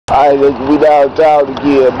Alright, we downtown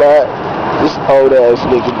again, man. This old ass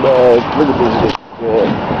nigga, man. Look at this nigga, man.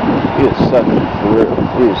 He a sucker for real.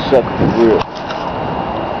 He a sucker for real.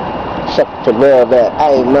 Sucker for love that.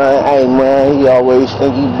 Hey man, he always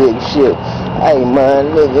think he big shit. Hey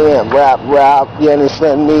man, nigga, rap, you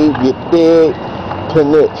understand me? Get big,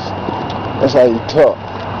 penis. That's how he talk.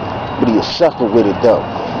 But he a sucker with it though.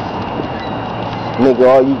 Nigga,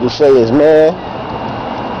 all you can say is, man.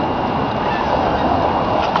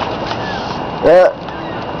 Yeah.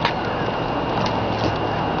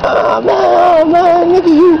 Oh man,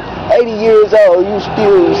 nigga, you 80 years old, you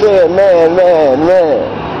still saying, man.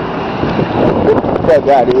 Get the fuck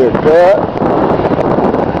out of here, bro.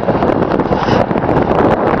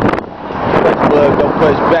 Punch blood, don't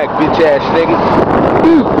punch back, bitch ass nigga.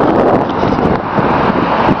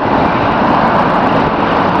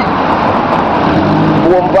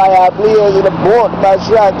 One by our bleeds in the board by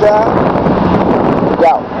shot time.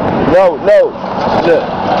 No, look.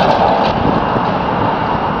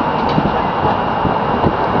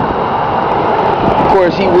 Of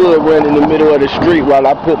course he would run in the middle of the street while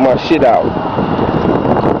I put my shit out.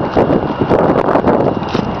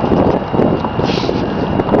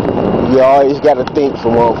 You always gotta think for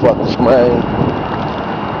motherfuckers, man.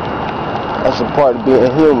 That's a part of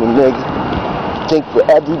being human, nigga. Think for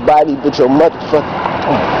everybody but your motherfucker.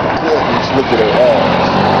 Oh my goodness, look at their ass.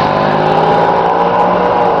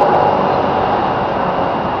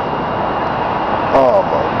 Oh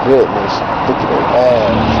my goodness, look at their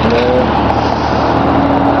ass, man.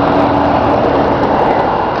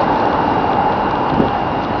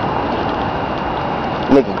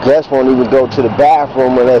 Nigga, Gus won't even go to the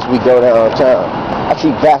bathroom unless we go downtown. I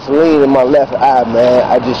see Vaseline in my left eye, man.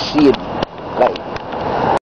 I just see it.